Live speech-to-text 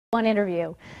one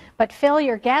interview. But Phil,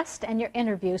 your guest and your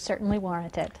interview certainly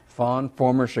warrant it. Fond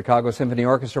former Chicago Symphony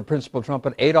Orchestra principal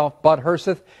trumpet Adolph "Bud"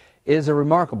 Herseth is a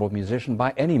remarkable musician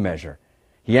by any measure.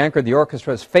 He anchored the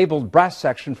orchestra's fabled brass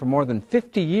section for more than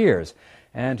 50 years,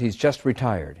 and he's just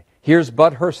retired. Here's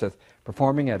Bud Herseth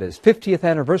performing at his 50th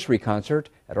anniversary concert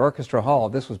at Orchestra Hall.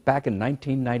 This was back in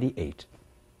 1998.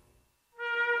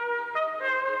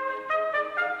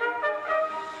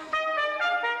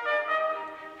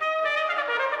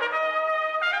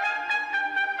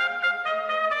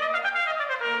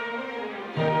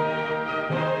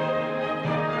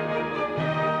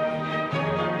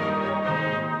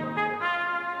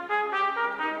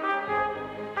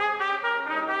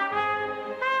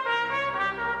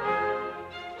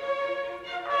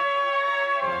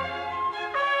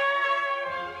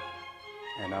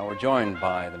 And now we're joined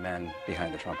by the man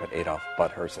behind the trumpet, Adolph "Bud"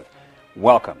 Herseth.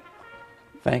 Welcome.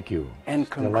 Thank you. And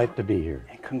it's a delight to be here.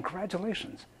 And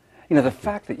congratulations. You know, the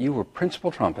fact that you were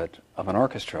principal trumpet of an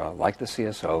orchestra like the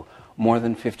CSO more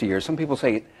than 50 years, some people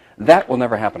say that will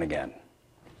never happen again.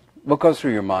 What goes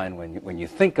through your mind when you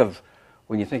think of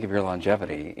your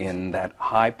longevity in that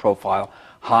high-profile,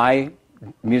 high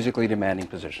musically demanding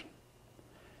position?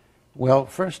 Well,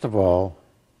 first of all,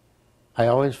 I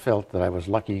always felt that I was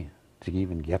lucky to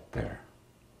even get there.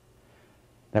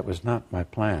 That was not my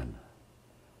plan.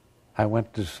 I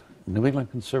went to New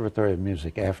England Conservatory of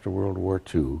Music after World War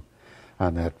II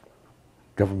on that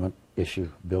government issue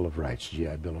Bill of Rights,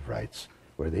 GI Bill of Rights,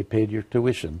 where they paid your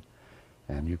tuition,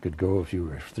 and you could go if you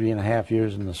were 3.5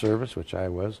 years in the service, which I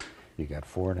was, you got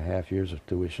 4.5 years of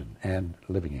tuition and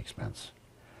living expense.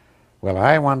 Well,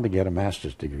 I wanted to get a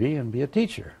master's degree and be a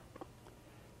teacher.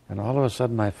 And all of a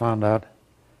sudden I found out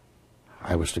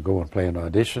I was to go and play an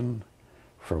audition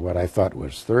for what I thought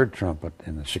was third trumpet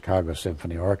in the Chicago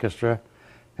Symphony Orchestra.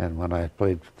 And when I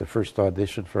played the first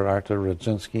audition for Artur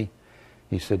Radzinski,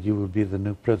 he said, "You will be the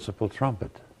new principal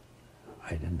trumpet." I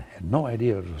had no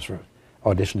idea it was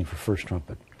auditioning for first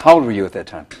trumpet. How old were you at that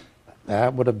time?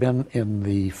 That would have been in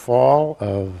the fall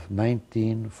of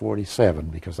 1947,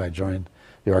 because I joined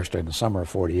the orchestra in the summer of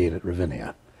 '48 at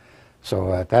Ravinia.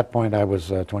 So at that point, I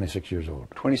was 26 years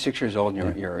old. 26 years old,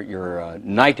 and you're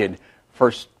knighted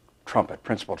first trumpet,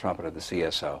 principal trumpet of the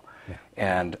CSO. Yeah.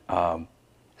 And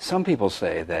some people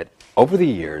say that over the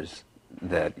years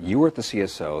that you were at the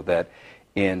CSO, that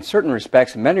in certain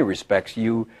respects, in many respects,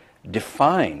 you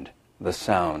defined the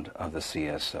sound of the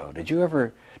CSO. Did you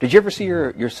ever see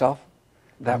yourself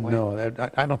that way? No,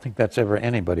 I don't think that's ever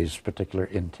anybody's particular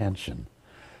intention.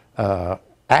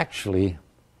 Actually,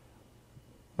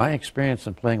 my experience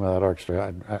in playing with that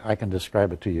orchestra, I can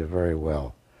describe it to you very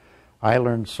well. I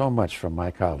learned so much from my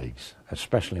colleagues,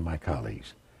 especially my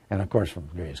colleagues, and of course from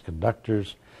various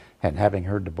conductors, and having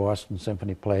heard the Boston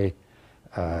Symphony play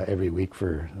every week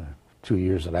for 2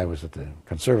 years that I was at the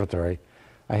conservatory,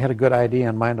 I had a good idea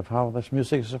in mind of how this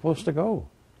music is supposed to go.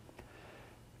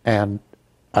 And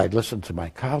I listened to my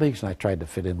colleagues, and I tried to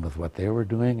fit in with what they were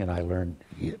doing, and I learned.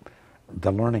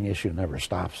 The learning issue never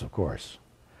stops, of course.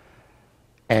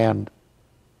 And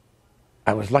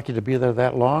I was lucky to be there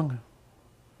that long.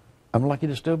 I'm lucky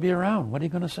to still be around. What are you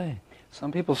going to say?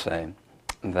 Some people say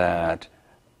that,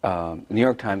 the New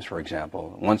York Times, for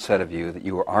example, once said of you that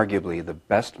you were arguably the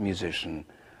best musician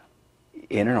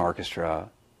in an orchestra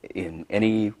in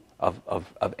any of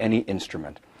any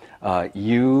instrument.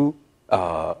 You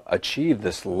achieved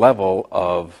this level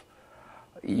of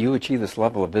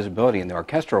visibility in the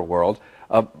orchestral world,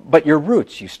 but your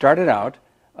roots, you started out,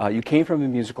 you came from a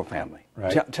musical family.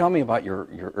 Right. Tell me about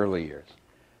your early years.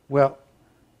 Well,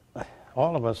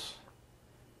 all of us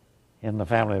in the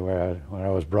family where I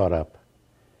was brought up,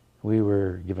 we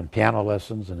were given piano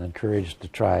lessons and encouraged to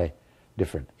try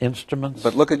different instruments.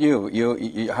 But look at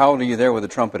you. How old are you there with a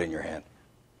trumpet in your hand?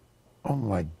 Oh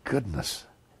my goodness!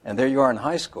 And there you are in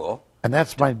high school. And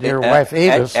that's my dear wife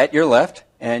Avis. At your left,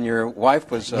 and your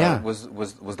wife was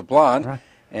the blonde, right.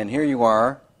 And here you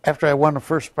are. After I won the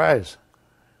first prize,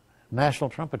 national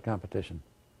trumpet competition.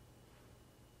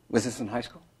 Was this in high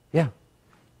school? Yeah,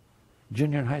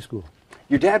 junior in high school.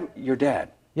 Your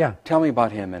dad. Yeah. Tell me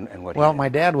about him and what he Well, did. my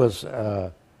dad was,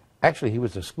 actually he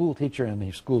was a school teacher and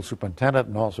the school superintendent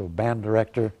and also band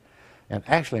director. And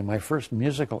actually my first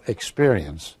musical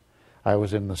experience, I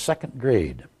was in the 2nd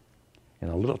grade in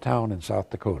a little town in South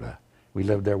Dakota. We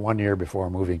lived there 1 year before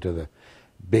moving to the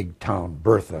big town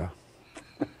Bertha.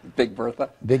 Big Bertha?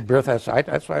 Big Bertha,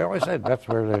 that's what I always said. That's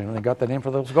where they got the name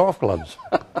for those golf clubs,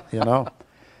 you know.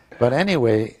 But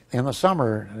anyway, in the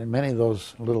summer, in many of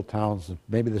those little towns,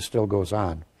 maybe this still goes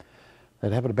on,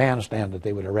 they'd have a bandstand that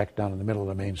they would erect down in the middle of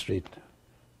the main street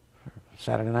for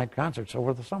Saturday night concerts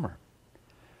over the summer.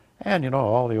 And, you know,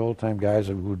 all the old-time guys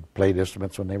who'd played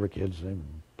instruments when they were kids, they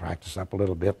practice up a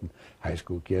little bit, and high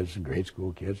school kids and grade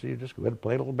school kids, you just go ahead and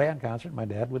play a little band concert. My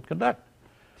dad would conduct.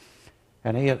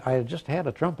 And I had just had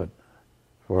a trumpet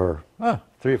for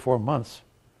 3 or 4 months,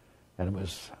 and it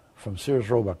was from Sears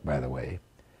Roebuck, by the way,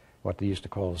 what they used to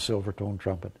call a silver-tone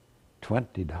trumpet,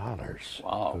 $20.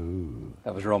 Wow. Ooh.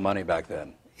 That was real money back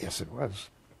then. Yes, it was.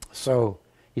 So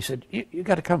he said, you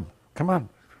got to come. Come on.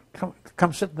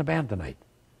 Come sit in the band tonight.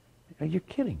 Are you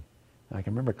kidding? I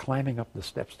can remember climbing up the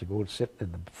steps to go sit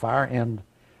in the far end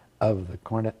of the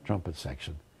cornet trumpet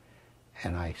section.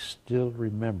 And I still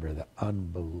remember the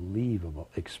unbelievable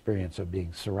experience of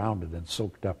being surrounded and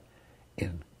soaked up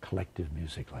in collective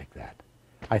music like that.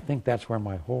 I think that's where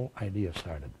my whole idea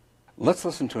started. Let's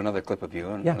listen to another clip of you,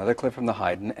 and another clip from the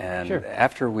Haydn. And Sure.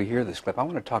 after we hear this clip, I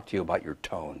want to talk to you about your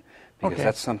tone, because Okay.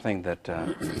 that's something that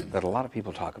that a lot of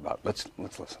people talk about. Let's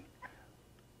listen.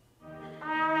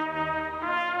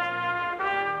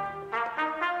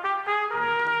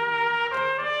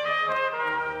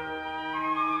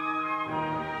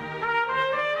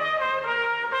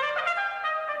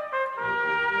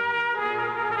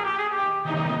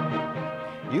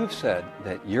 You've said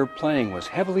that your playing was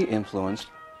heavily influenced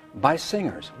by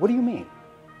singers. What do you mean?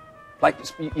 Like,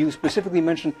 you specifically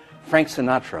mentioned Frank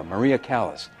Sinatra, Maria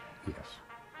Callas. Yes.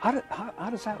 How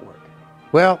does that work?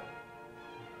 Well,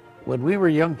 when we were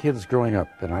young kids growing up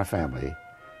in our family,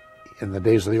 in the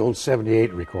days of the old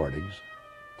 78 recordings,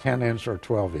 10-inch or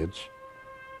 12-inch,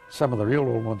 some of the real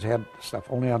old ones had stuff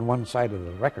only on one side of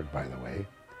the record, by the way.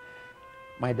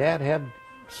 My dad had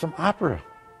some opera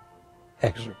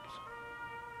excerpts.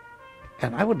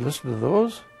 And I would listen to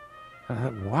those, and I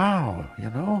thought, wow,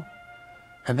 you know.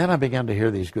 And then I began to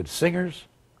hear these good singers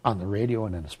on the radio,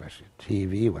 and then especially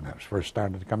TV when I was first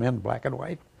starting to come in, black and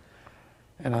white.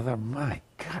 And I thought, my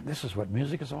God, this is what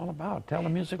music is all about. Tell a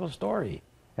musical story.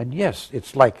 And yes,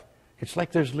 it's like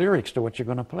there's lyrics to what you're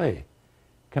going to play.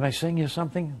 Can I sing you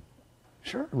something?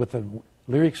 Sure. With the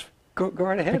lyrics? Go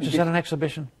right ahead. Pictures at an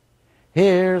exhibition.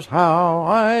 Here's how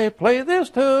I play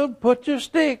this tune. Put your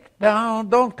stick down,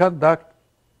 don't conduct.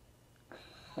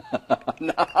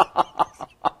 Now,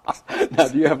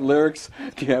 do you have lyrics?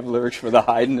 Do you have lyrics for the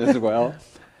Haydn as well?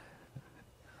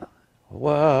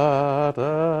 What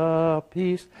a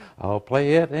piece. I'll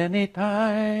play it any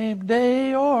time,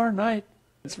 day or night.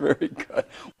 It's very good.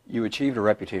 You achieved a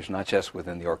reputation not just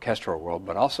within the orchestral world,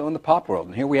 but also in the pop world.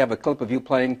 And here we have a clip of you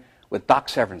playing with Doc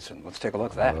Severinsen. Let's take a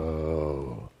look at that.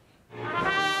 Oh.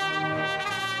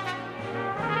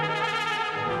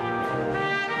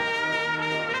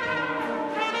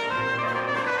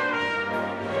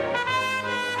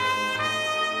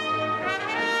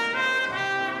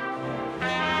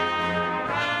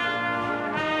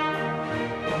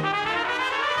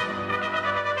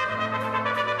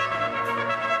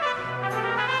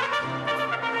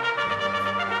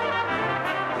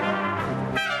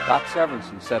 Doc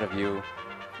Severinsen said of you,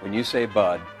 when you say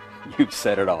Bud, you've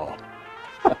said it all.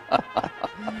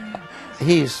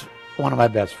 He's one of my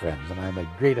best friends, and I'm a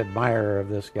great admirer of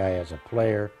this guy as a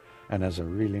player and as a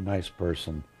really nice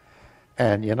person.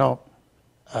 And, you know,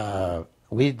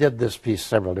 we did this piece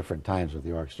several different times with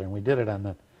the orchestra, and we did it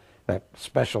on that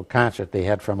special concert they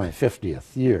had for my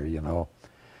 50th year, you know.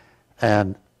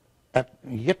 And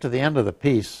you get to the end of the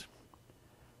piece,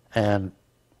 and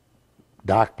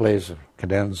Doc plays a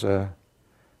cadenza,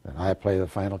 and I play the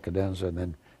final cadenza, and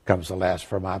then comes the last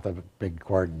fermata, big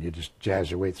chord, and you just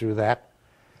jazz your way through that.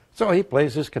 So he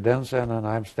plays his cadenza, and then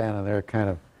I'm standing there kind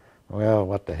of, well,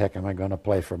 what the heck am I going to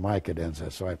play for my cadenza?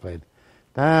 So I played,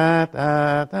 da,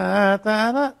 da, da,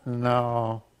 da, da.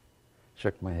 No.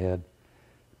 Shook my head.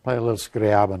 Play a little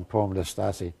Scriabin poem to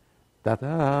Stasi. Da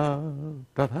da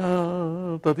da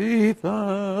da da dee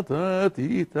da da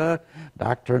dee da.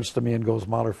 Doc turns to me and goes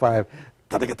Mahler 5.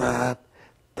 Da da da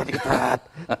da da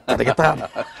da da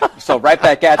da. So right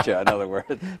back at you, in other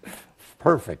words.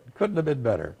 Perfect. Couldn't have been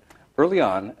better. Early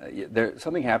on,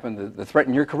 something happened that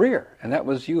threatened your career, and that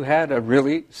was you had a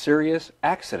really serious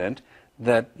accident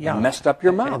that messed up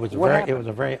your mouth. It was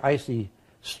a very icy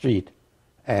street,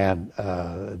 and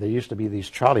there used to be these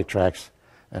trolley tracks,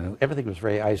 and everything was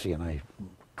very icy, and I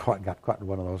got caught in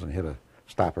one of those and hit a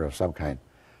stopper of some kind.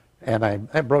 And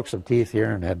I broke some teeth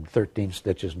here and had 13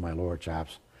 stitches in my lower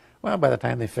chops. Well, by the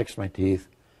time they fixed my teeth,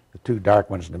 the two dark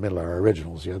ones in the middle are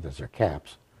originals, the others are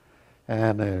caps.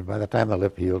 And by the time the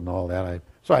lip healed and all that,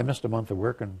 so I missed a month of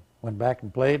work and went back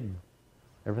and played, and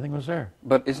everything was there.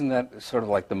 But isn't that sort of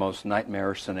like the most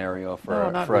nightmarish scenario for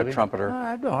a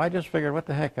trumpeter? No, I just figured, what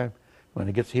the heck, when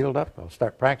it gets healed up, I'll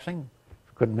start practicing.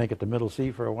 Couldn't make it to middle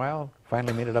C for a while.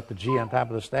 Finally made it up to G on top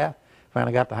of the staff.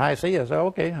 Finally got the high C. I said,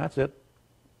 okay, that's it.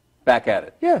 Back at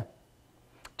it. Yeah.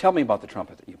 Tell me about the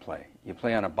trumpet that you play. You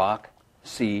play on a Bach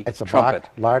C It's a trumpet.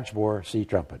 Bach large bore C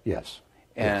trumpet, yes.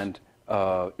 And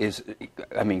can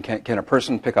a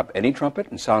person pick up any trumpet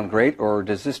and sound great, or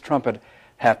does this trumpet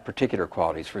have particular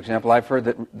qualities? For example, I've heard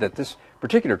that this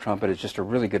particular trumpet is just a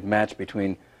really good match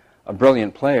between a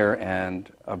brilliant player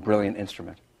and a brilliant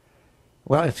instrument.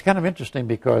 Well, it's kind of interesting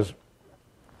because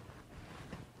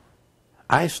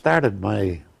I started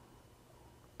my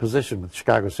position with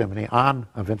Chicago Symphony on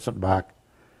a Vincent Bach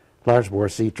large bore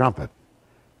C trumpet,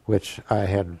 which I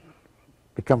had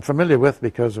become familiar with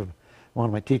because of one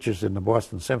of my teachers in the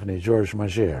Boston Symphony, Georges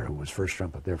Magère, who was first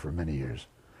trumpet there for many years.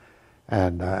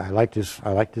 And I liked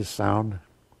his sound.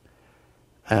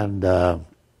 And so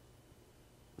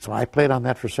I played on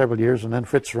that for several years, and then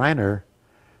Fritz Reiner,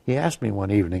 he asked me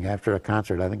one evening after a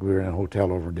concert, I think we were in a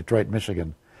hotel over in Detroit,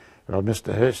 Michigan, well,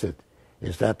 Mr. Herseth,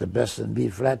 is that the best in B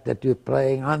flat that you're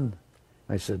playing on?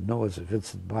 I said, no, it's a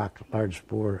Vincent Bach large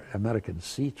bore American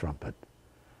C trumpet.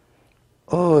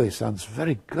 Oh, it sounds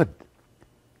very good.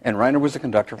 And Reiner was the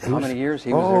conductor for how many years?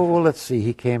 He was there well, let's see.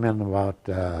 He came in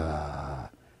about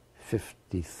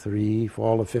 53,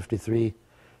 fall of 53,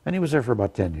 and he was there for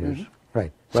about 10 years. Mm-hmm.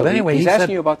 Right. So anyway, he's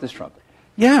asking you about this trumpet.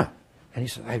 Yeah. And he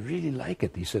said, I really like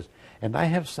it. He says, and I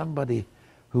have somebody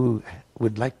who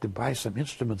would like to buy some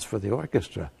instruments for the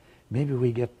orchestra. Maybe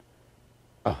we get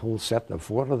a whole set of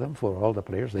 4 of them for all the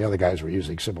players. The other guys were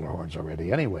using similar horns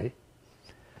already anyway.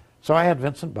 So I had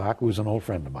Vincent Bach, who was an old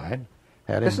friend of mine.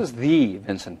 This is the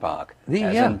Vincent Bach, as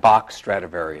yeah. in Bach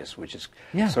Stradivarius, which is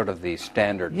sort of the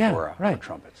standard for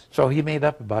trumpets. So he made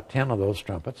up about 10 of those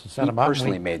trumpets and sent them out. He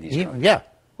personally made these trumpets? Yeah.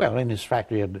 Well, in his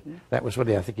factory, that was what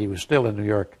I think he was still in New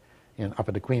York, up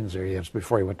in the Queens area. It's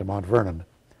before he went to Mount Vernon.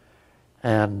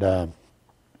 And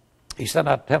he sent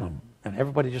out 10 of them, and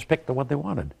everybody just picked the one they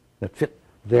wanted that fit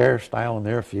their style and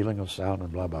their feeling of sound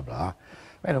and blah, blah, blah.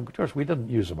 And of course, we didn't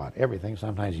use about everything.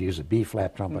 Sometimes you use a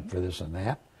B-flat trumpet for this and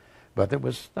that. But it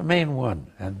was the main one.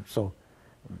 And so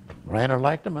Reiner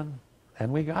liked them,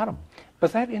 and we got them.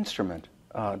 But that instrument,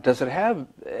 does it have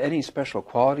any special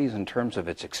qualities in terms of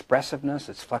its expressiveness,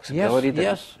 its flexibility?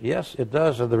 Yes, it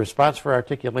does. And the response for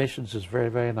articulations is very,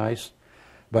 very nice.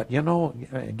 But, you know,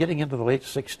 getting into the late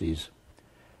 60s,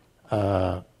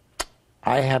 I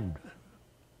had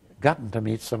gotten to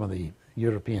meet some of the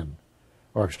European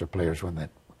orchestra players when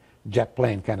that jet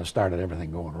plane kind of started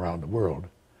everything going around the world.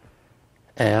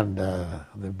 And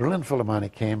the Berlin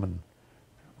Philharmonic came, and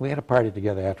we had a party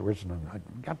together afterwards, and I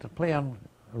got to play on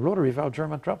rotary valve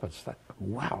German trumpets.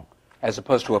 Wow. As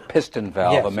opposed to a piston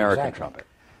valve American trumpet.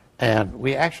 And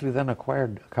we actually then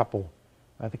acquired a couple.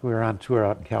 I think we were on tour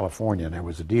out in California, and there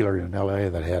was a dealer in L.A.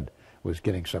 that was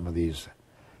getting some of these.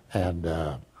 And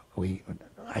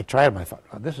I tried them. I thought,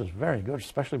 oh, this is very good,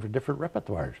 especially for different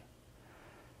repertoires.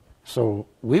 So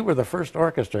we were the first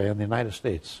orchestra in the United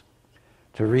States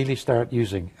to really start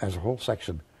using, as a whole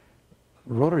section,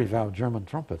 rotary valve German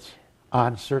trumpets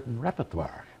on certain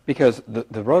repertoire. Because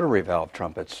the rotary valve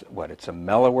trumpets, it's a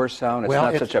mellower sound? It's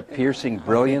not such a piercing,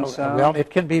 brilliant sound? Well, it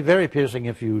can be very piercing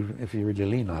if you really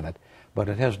lean on it, but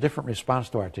it has different response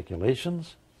to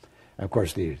articulations. And of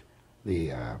course, the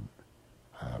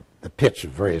pitch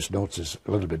of various notes is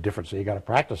a little bit different, so you got to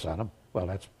practice on them. Well,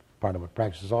 that's part of what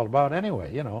practice is all about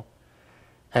anyway, you know.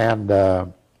 And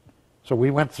so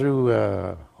we went through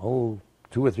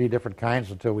 2 or 3 different kinds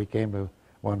until we came to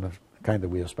one kind that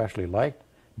we especially liked,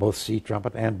 both C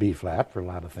trumpet and B flat for a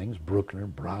lot of things, Bruckner,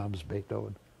 Brahms,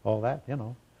 Beethoven, all that, you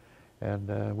know.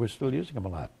 And we're still using them a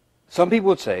lot. Some people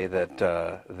would say that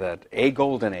a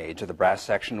golden age of the brass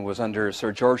section was under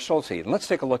Sir George Solti. And let's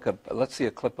take a look at, let's see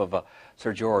a clip of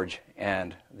Sir George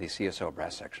and the CSO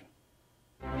brass section.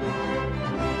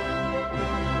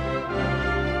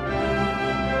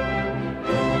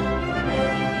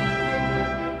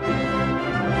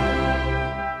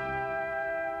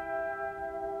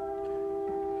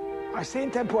 I stay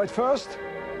in tempo at first,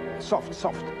 soft,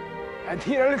 soft, and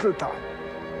here a little time.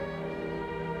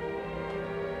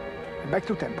 Back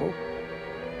to tempo,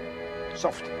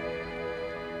 soft.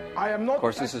 I am not. Of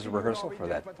course, this is a rehearsal for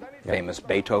that famous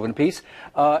Beethoven piece.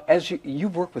 As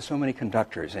you've worked with so many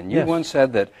conductors, and you once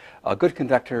said that a good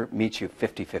conductor meets you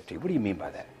 50-50. What do you mean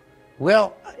by that?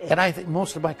 Well, and I think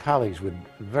most of my colleagues would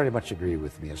very much agree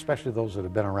with me, especially those that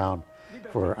have been around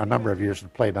for a number of years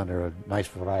and played under a nice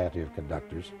variety of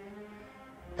conductors.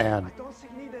 And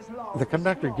the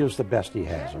conductor gives the best he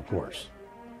has, of course.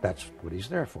 That's what he's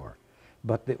there for.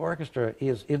 But the orchestra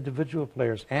is individual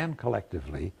players and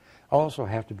collectively also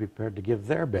have to be prepared to give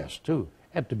their best too,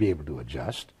 and to be able to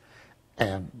adjust.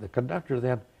 And the conductor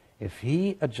then If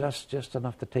he adjusts just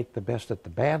enough to take the best that the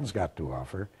band's got to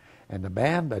offer, and the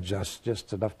band adjusts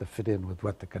just enough to fit in with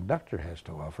what the conductor has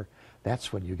to offer,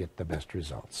 that's when you get the best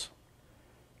results.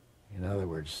 In other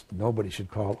words, nobody should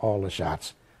call all the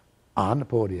shots on the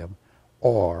podium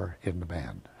or in the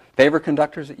band. Favorite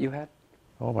conductors that you had?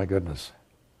 Oh my goodness.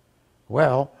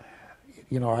 Well,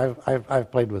 you know,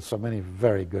 I've played with so many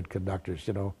very good conductors,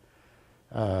 you know.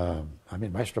 I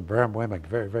mean, Maestro Barenboim, a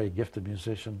very, very gifted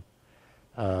musician,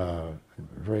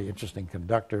 very interesting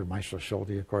conductor. Maestro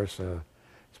Schulte, of course,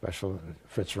 special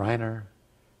Fritz Reiner.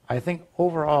 I think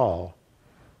overall,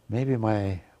 maybe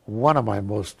one of my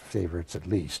most favorites at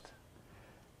least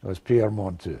was Pierre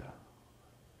Monteux,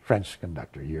 French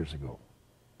conductor years ago.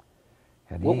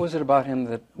 And what was it about him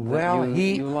that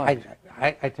you liked?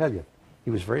 I tell you, he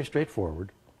was very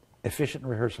straightforward, efficient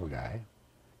rehearsal guy.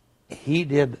 He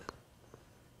did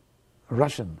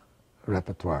Russian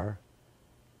repertoire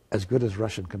as good as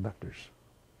Russian conductors.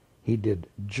 He did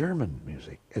German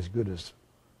music as good as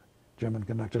German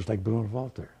conductors like Bruno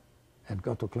Walter and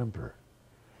Otto Klemperer.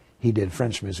 He did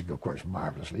French music, of course,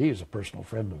 marvelously. He was a personal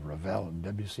friend of Ravel and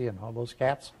Debussy and all those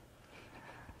cats.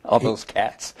 Those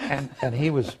cats. And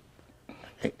he was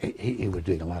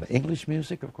doing a lot of English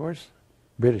music, of course,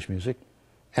 British music,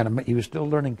 and he was still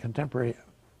learning contemporary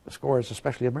scores,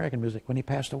 especially American music, when he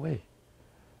passed away.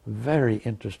 Very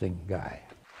interesting guy.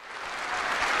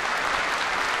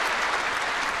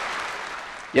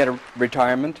 You had a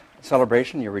retirement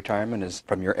celebration. Your retirement is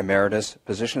from your emeritus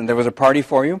position. There was a party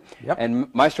for you, yep.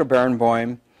 And Maestro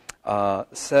Barenboim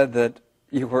said that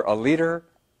you were a leader,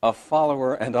 a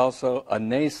follower, and also a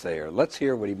naysayer. Let's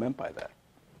hear what he meant by that.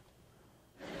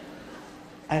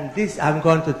 And this I'm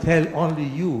going to tell only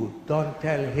you, don't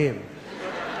tell him.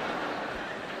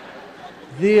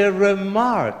 The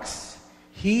remarks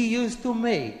he used to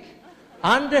make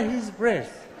under his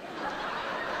breath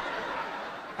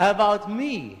about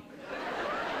me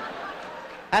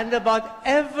and about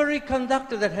every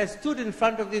conductor that has stood in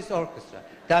front of this orchestra.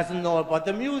 Doesn't know about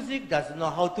the music, doesn't know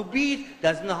how to beat,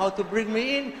 doesn't know how to bring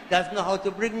me in, doesn't know how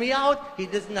to bring me out, he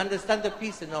doesn't understand the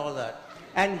piece and all that.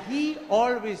 And he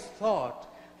always thought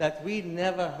that we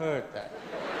never heard that.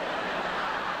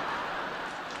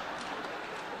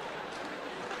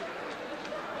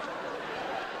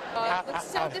 It looks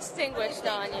so distinguished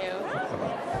on you.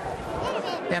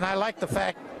 And I like the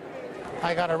fact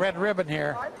I got a red ribbon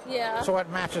here, Yeah. so it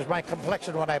matches my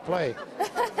complexion when I play.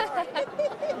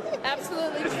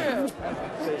 Absolutely true.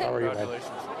 How are you, man?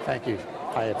 Thank you.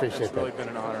 I appreciate that. It's really been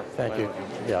an honor. Thank you.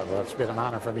 Yeah, well, it's been an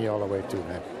honor for me all the way, too,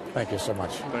 man. Thank you so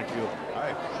much. Thank you.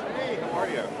 Hi. Hey, how are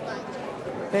you?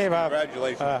 Hey, Bob.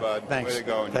 Congratulations, bud. Thanks. Way to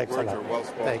go. And Thanks your a words lot. are well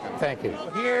spoken. Thank you.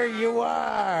 Here you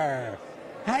are.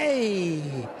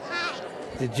 Hey.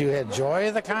 Did you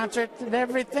enjoy the concert and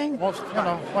everything? Most, you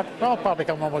know, I'll probably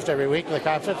come almost every week to the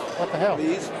concerts. What the hell?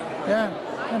 Please? Yeah,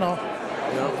 you know.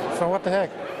 So what the heck?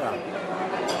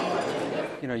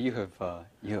 You know, you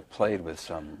have played with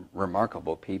some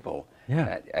remarkable people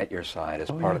at your side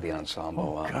as part of the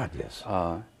ensemble. Oh, God, yes.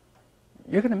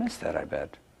 You're going to miss that, I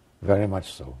bet. Very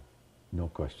much so. No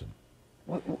question.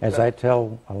 As I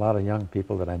tell a lot of young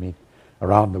people that I meet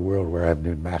around the world where I'm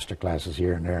doing master classes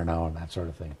here and there now and that sort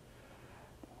of thing,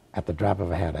 at the drop of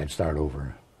a hat, I'd start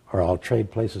over. Or I'll trade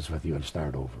places with you and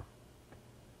start over.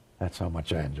 That's how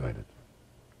much I enjoyed it.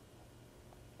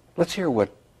 Let's hear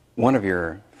what one of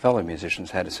your fellow musicians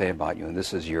had to say about you, and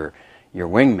this is your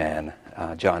wingman,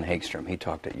 John Hagstrom. He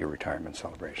talked at your retirement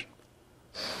celebration.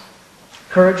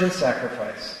 Courage and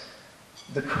sacrifice.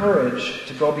 The courage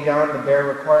to go beyond the bare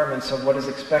requirements of what is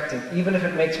expected, even if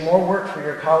it makes more work for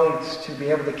your colleagues to be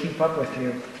able to keep up with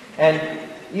you, and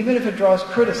even if it draws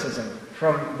criticism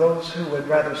from those who would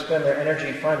rather spend their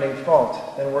energy finding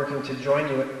fault than working to join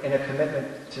you in a commitment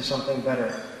to something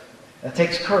better. It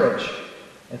takes courage,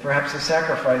 and perhaps the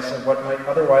sacrifice of what might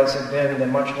otherwise have been the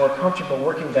much more comfortable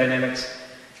working dynamics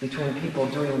between people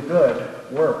doing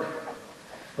good work.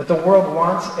 But the world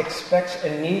wants, expects,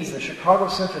 and needs the Chicago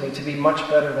Symphony to be much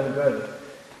better than good.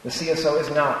 The CSO is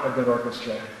not a good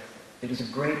orchestra. It is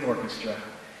a great orchestra.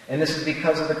 And this is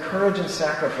because of the courage and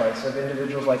sacrifice of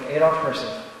individuals like Adolph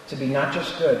Herseth to be not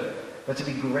just good, but to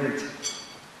be great.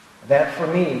 That, for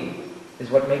me, is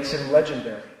what makes him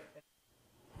legendary.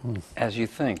 As you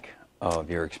think of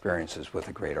your experiences with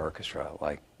a great orchestra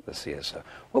like the CSO,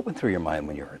 what went through your mind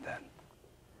when you heard that?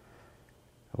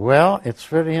 Well, it's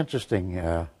very interesting.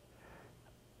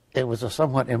 It was a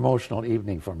somewhat emotional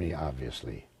evening for me,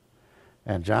 obviously.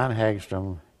 And John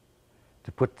Hagstrom,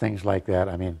 to put things like that,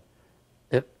 I mean,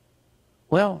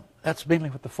 that's mainly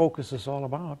what the focus is all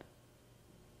about.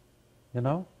 You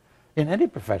know? In any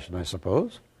profession, I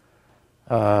suppose.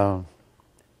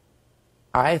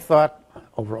 I thought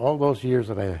over all those years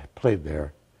that I played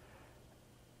there,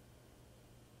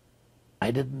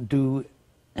 I didn't do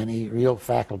any real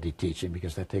faculty teaching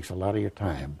because that takes a lot of your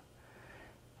time.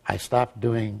 I stopped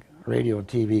doing radio and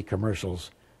TV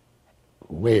commercials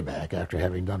way back after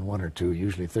having done one or two,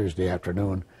 usually Thursday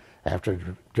afternoon after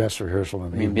dress rehearsal.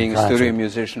 And I mean, being a studio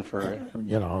musician for...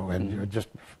 You know, and just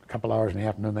a couple hours in the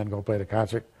afternoon, then go play the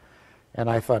concert. And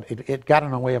I thought it got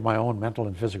in the way of my own mental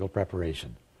and physical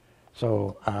preparation.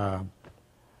 So I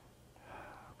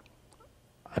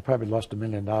probably lost $1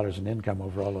 million in income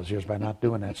over all those years by not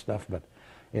doing that stuff, but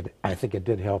I think it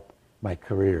did help my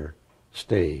career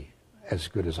stay as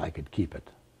good as I could keep it.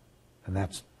 And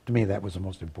that's, to me, that was the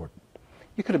most important.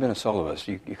 You could have been a soloist.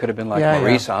 You could have been like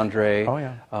Maurice Andre,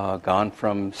 Oh, gone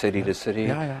from city to city.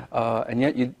 And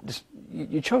yet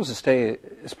you chose to stay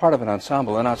as part of an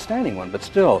ensemble, an outstanding one, but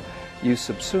still you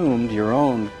subsumed your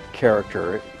own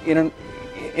character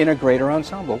in a greater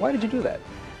ensemble. Why did you do that?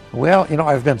 Well, you know,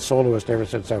 I've been soloist ever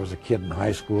since I was a kid in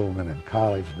high school and then in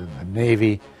college and in the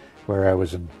Navy, where I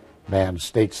was in bands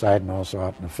stateside and also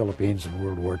out in the Philippines in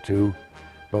World War II,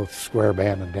 both square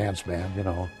band and dance band, you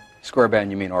know. Square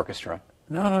band, you mean orchestra?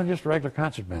 No, just regular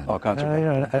concert band. Oh, concert band.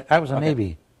 You know, I was a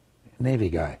Navy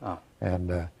guy. Oh.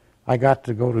 And I got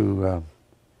to go to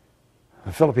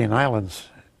the Philippine Islands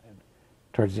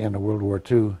towards the end of World War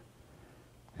II,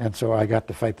 and so I got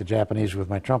to fight the Japanese with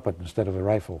my trumpet instead of a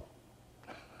rifle.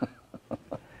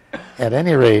 At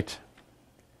any rate,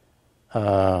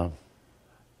 that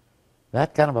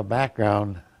kind of a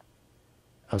background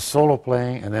of solo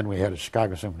playing, and then we had a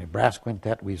Chicago Symphony Brass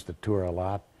Quintet. We used to tour a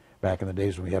lot back in the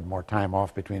days when we had more time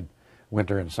off between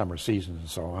winter and summer seasons and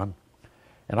so on.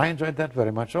 And I enjoyed that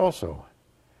very much also.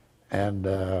 And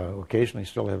occasionally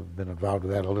still have been involved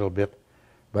with that a little bit.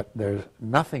 But there's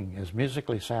nothing as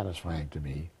musically satisfying to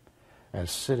me as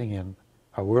sitting in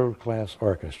a world-class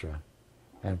orchestra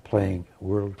and playing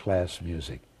world-class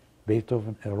music.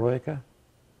 Beethoven Eroica,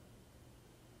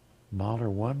 Mahler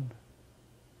 1,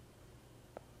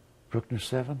 Bruckner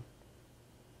 7,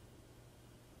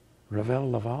 Ravel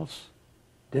La Valse,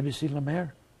 Debussy La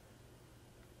Mer,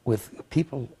 with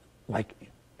people like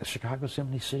the Chicago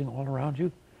Symphony sitting all around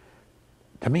you.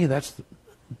 To me, that's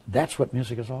what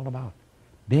music is all about.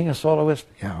 Being a soloist,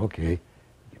 yeah, okay.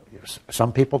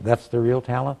 Some people, that's their real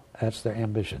talent, that's their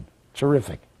ambition.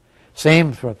 Terrific.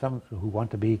 Same for some who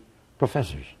want to be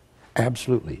professors.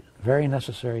 Absolutely. Very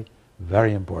necessary,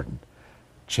 very important.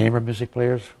 Chamber music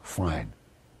players, fine.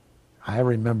 I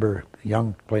remember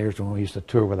young players when we used to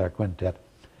tour with our quintet.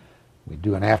 We'd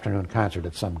do an afternoon concert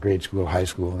at some grade school, high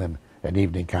school, and then an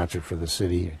evening concert for the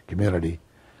city community.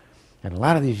 And a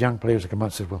lot of these young players would come up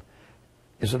and say, well,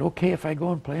 is it okay if I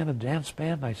go and play in a dance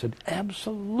band? And I said,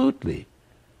 absolutely.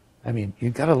 I mean,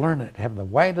 you've got to learn to have the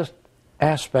widest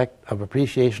aspect of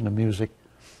appreciation of music,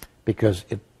 because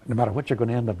no matter what you're going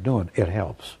to end up doing, it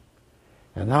helps.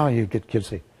 And now you get kids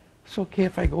say, it's okay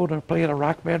if I go to play in a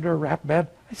rock band or a rap band?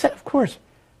 I said, of course.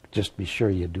 Just be sure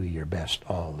you do your best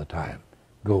all the time.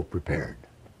 Go prepared.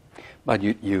 But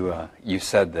you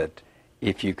said that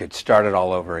if you could start it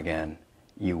all over again,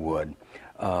 you would.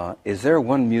 Is there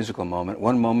one musical moment,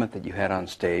 one moment that you had on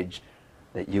stage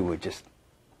that you would just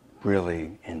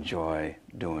really enjoy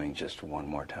doing just one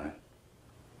more time?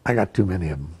 I got too many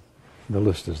of them. The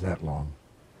list is that long.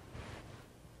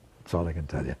 That's all I can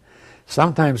tell you.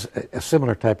 Sometimes a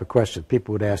similar type of question,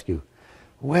 people would ask you,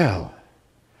 well,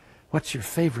 what's your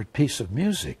favorite piece of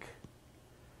music?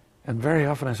 And very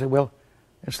often I say, well,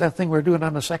 it's that thing we're doing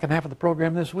on the second half of the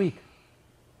program this week.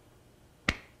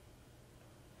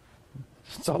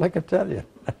 That's all I can tell you.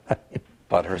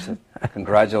 Bud Herseth,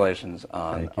 congratulations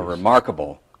on a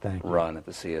remarkable run at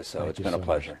the CSO. It's been a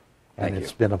pleasure. And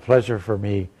it's been a pleasure for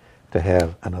me to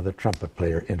have another trumpet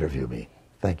player interview me.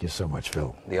 Thank you so much,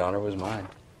 Phil. The honor was mine.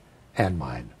 And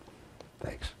mine.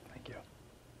 Thanks.